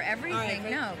 Not for everything. All right,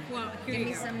 no. well, here give you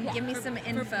me go. some. Yeah. Give me For- some for-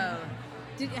 info.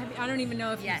 I don't even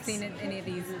know if Yes. you've seen any of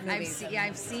these movies.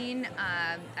 I've seen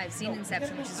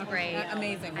Inception, which is great.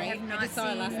 Amazing, right? I have not just saw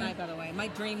it last seen- night, by the way. My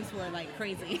dreams were like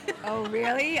crazy. Oh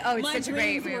really? Oh, it's My such a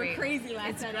great dreams were movie. crazy last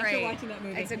It's night great. after watching that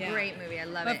movie. It's a Yeah. great movie. I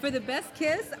love But it. for the best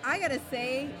kiss, I gotta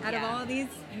say, out of Yeah. all these,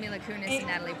 Mila Kunis and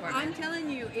Natalie Portman. I'm telling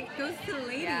you, it goes to the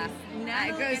ladies. Yeah.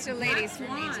 Natalie It goes to and ladies Black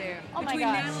for me Swan. too. Oh my Between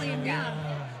gosh. Natalie and Yeah.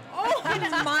 Mila. Oh my lord,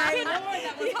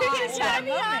 that was hot. To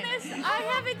be honest, I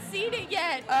haven't seen it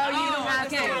yet. Oh, you don't have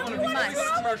that's not what I to. wanna You do. must. This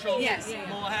is commercial. Yes. Yeah, yeah.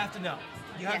 Well, I have to know.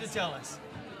 You have Yes. to tell us.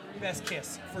 Best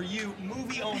kiss for you,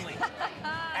 movie only.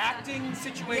 Acting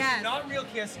situation, Yes. not real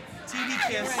kiss, TV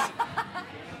kiss.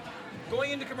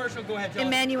 Going into commercial, go ahead, tell us.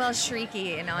 Emmanuel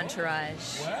Shrieky in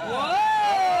Entourage.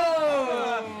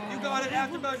 Whoa! You got it,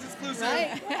 AfterBuzz exclusive.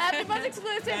 AfterBuzz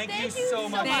exclusive. Thank you you so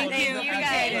much. Thank Thank you, you, guys.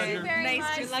 Thank you very Nice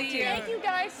much. to see you. Thank you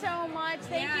guys so much.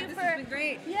 Thank Yeah, you this for. has been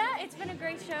great. Yeah, it's been a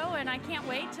great show, and I can't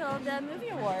wait till the movie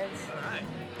awards. All right.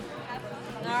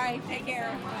 All right, take care.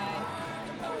 Bye.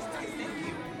 That was nice, thank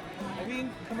you. Are we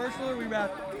in commercial or are we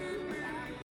wrapped?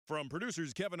 From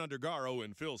producers Kevin Undergaro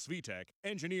and Phil Svitek,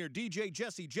 engineer DJ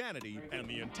Jesse Janity, and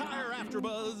the entire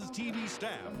AfterBuzz TV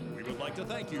staff, we would like to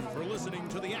thank you for listening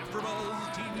to the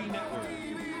AfterBuzz TV network.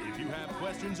 If you have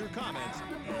questions or comments,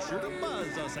 be sure to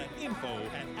buzz us at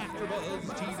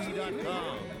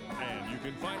info@AfterBuzzTV.com. And you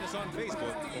can find us on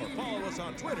Facebook or follow us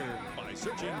on Twitter by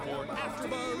searching for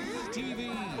AfterBuzz TV.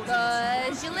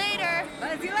 Buzz you later.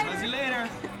 Buzz you later. Buzz you later.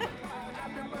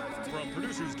 From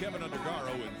producers Kevin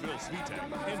Undergaro and Phil Svitek,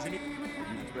 engineer... The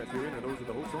views expressed herein are those of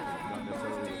the host only, not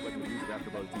necessarily reflect the views of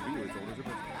AfterBuzz TV or its owners or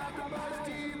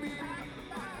principals.